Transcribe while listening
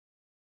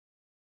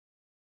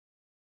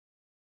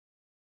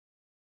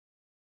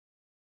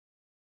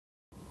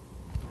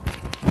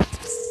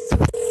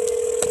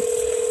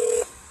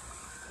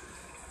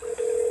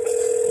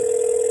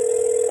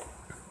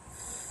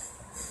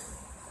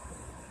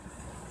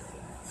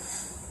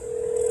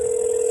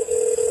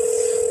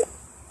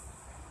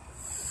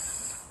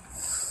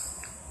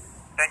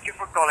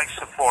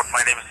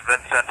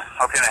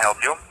help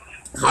you?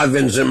 Hi,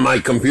 Vincent. My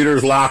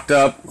computer's locked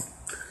up.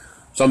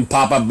 Some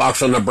pop-up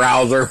box on the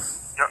browser.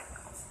 Yeah.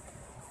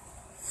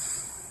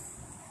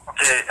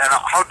 Okay, and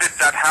how did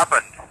that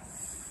happen?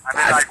 I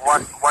mean, like,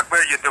 what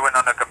were you doing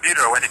on the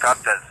computer when you got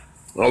this?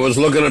 I was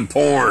looking at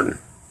porn.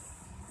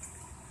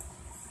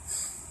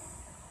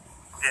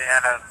 Okay,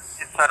 and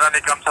it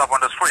suddenly comes up on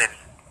the screen.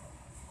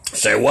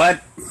 Say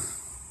what?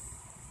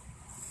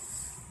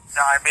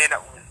 Yeah, I mean,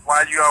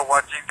 while you are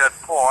watching that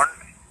porn,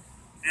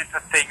 this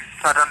thing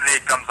suddenly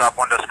comes up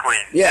on the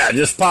screen. Yeah, it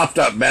just popped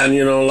up, man.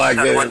 You know, like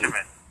That's what you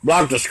mean.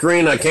 Blocked the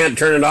screen. I can't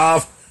turn it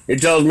off.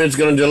 It tells me it's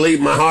going to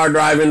delete my hard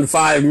drive in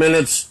 5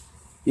 minutes.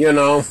 You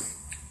know,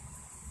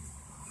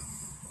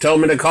 tell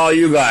me to call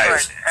you guys.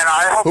 Right, and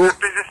I hope that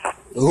this is.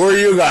 Who are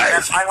you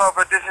guys? And I hope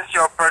that this is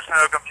your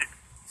personal computer.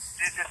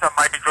 This is a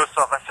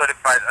Microsoft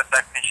certified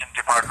technician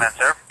department,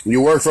 sir.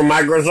 You work for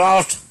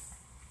Microsoft?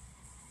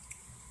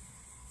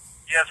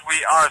 Yes,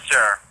 we are,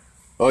 sir.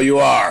 Oh, you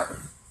are.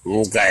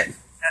 Okay.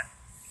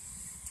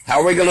 How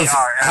are we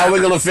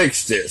gonna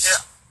fix this?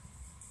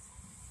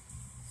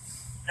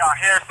 Yeah,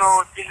 here. So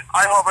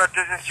I hope that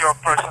this is your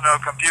personal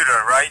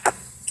computer, right?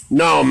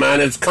 No,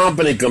 man, it's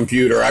company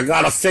computer. I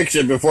gotta fix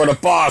it before the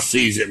boss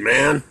sees it,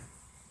 man.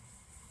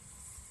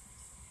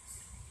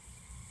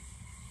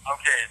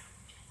 Okay.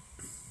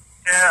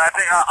 Yeah, I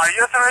think. Are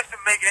you authorized to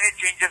make any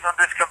changes on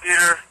this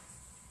computer?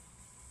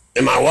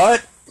 Am I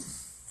what?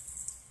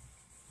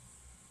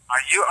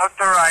 Are you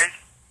authorized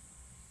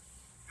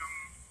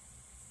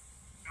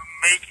to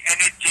make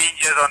any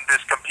changes on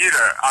this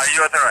computer? Are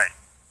you authorized?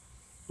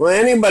 Well,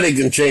 anybody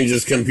can change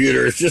this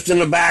computer. It's just in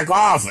the back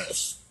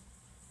office.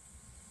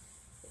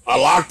 I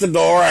lock the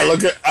door.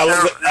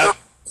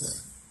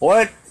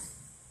 What?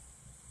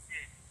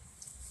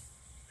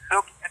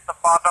 Look at the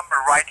bottom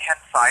right-hand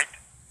side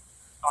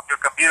of your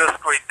computer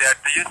screen there.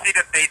 Do you see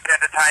the date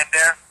and the time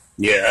there?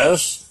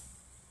 Yes.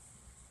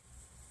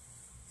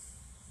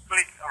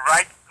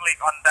 Right-click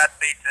on that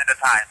date and the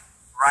time.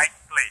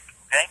 Right-click,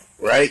 okay?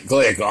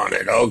 Right-click on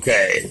it.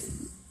 Okay.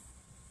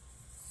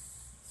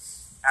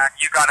 And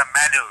you got a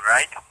menu,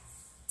 right?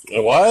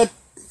 A what?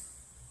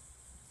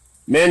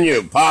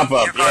 Menu,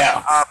 pop-up, you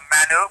got a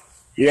menu?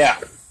 Yeah.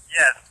 Yes.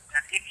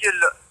 And if you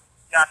look,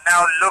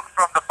 now look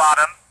from the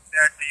bottom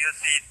there, do you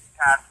see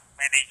Task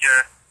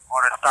Manager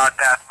or a Start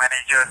Task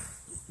Manager?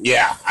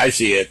 Yeah, I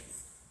see it.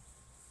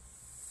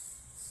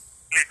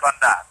 Click on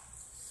that.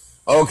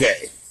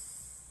 Okay.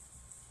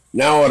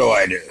 Now what do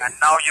I do? And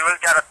now you will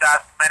get a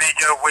Task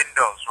Manager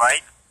Windows,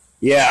 right?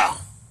 Yeah.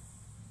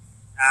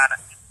 And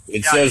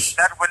it says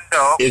that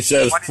window. It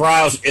says what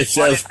is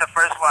the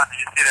first one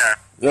you see there?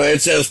 No,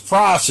 it says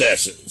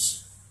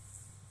processes.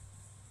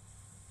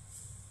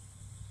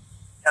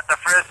 At the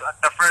first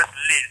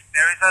list,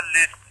 there is a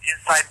list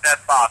inside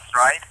that box,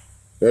 right?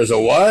 There's a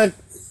what?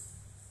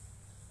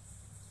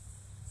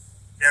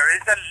 There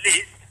is a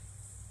list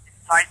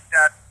inside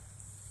that.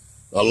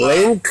 A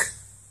link?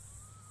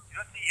 You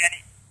don't see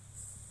any.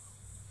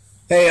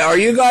 Hey, are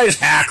you guys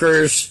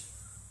hackers?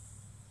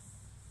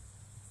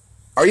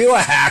 Are you a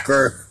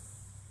hacker?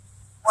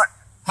 What?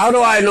 How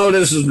do I know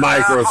this is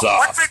Microsoft?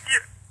 What did you?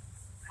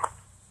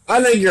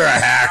 I think you're a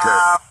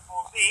hacker.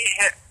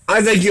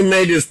 I think you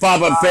made this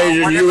pop-up page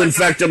and you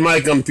infected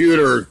my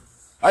computer.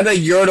 I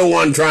think you're the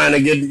one trying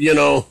to get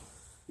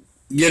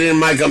in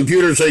my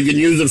computer so you can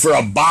use it for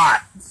a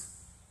bot.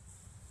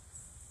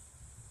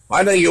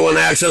 I think you want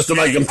access to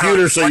my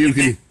computer so you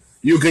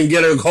can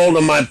get a hold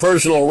of my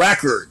personal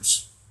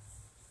records.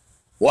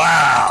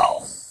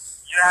 Wow.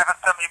 You have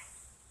some.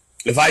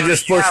 If I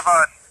just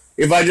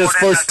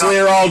push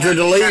clear, alter,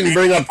 delete, and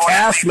bring up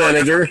Task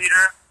Manager,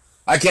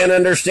 I can't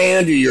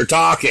understand you. You're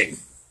talking.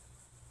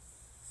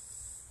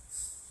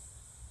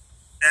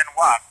 Then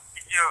what?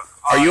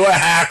 Are you a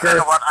hacker?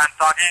 What I'm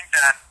talking,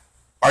 then.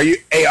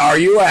 Are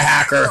you a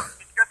hacker?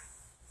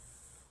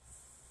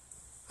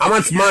 How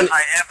much money?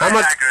 I am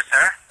a hacker,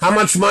 sir. How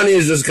much money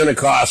is this going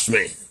to cost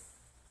me?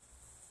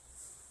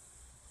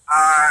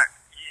 Yeah,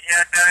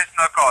 there is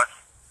no cost.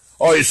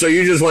 Oh, so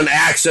you just want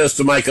access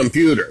to my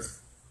computer?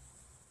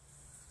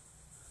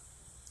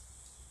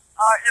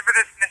 If it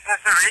is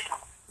necessary.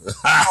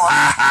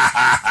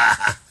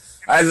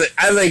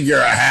 I think you're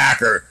a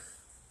hacker.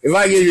 If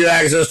I give you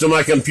access to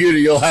my computer,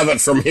 you'll have it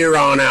from here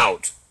on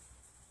out.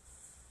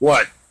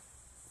 What?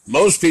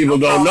 Most people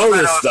don't know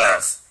this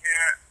stuff.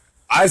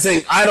 I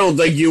don't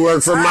think you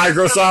work for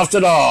Microsoft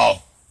at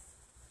all.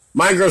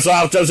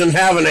 Microsoft doesn't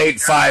have an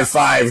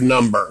 855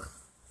 number.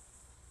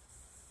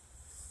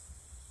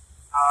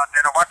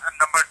 Then what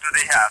number do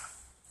they have?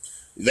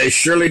 They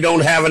surely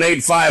don't have an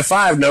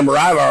 855 number.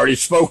 I've already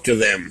spoke to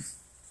them.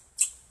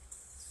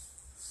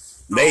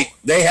 They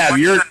have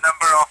your number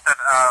of that.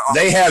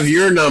 They have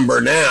your number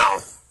now.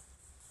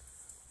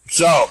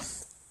 So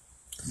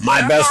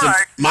my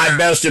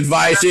best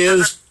advice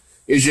is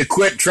you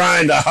quit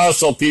trying to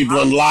hustle people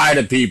and lie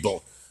to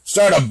people.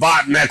 Start a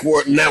bot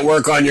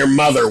network on your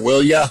mother,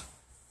 will ya?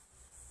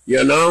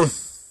 You know?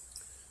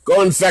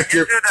 Go infect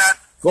your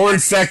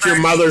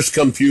mother's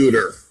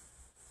computer.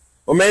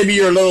 Or maybe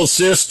your little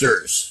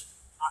sister's.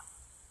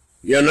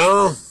 You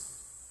know?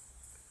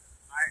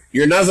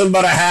 You're nothing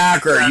but a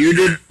hacker.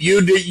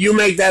 You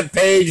make that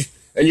page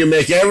and you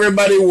make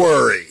everybody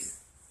worry.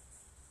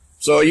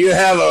 So you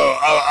have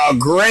a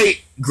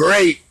great,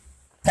 great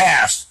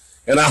past,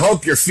 and I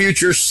hope your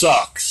future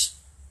sucks.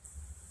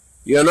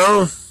 You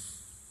know?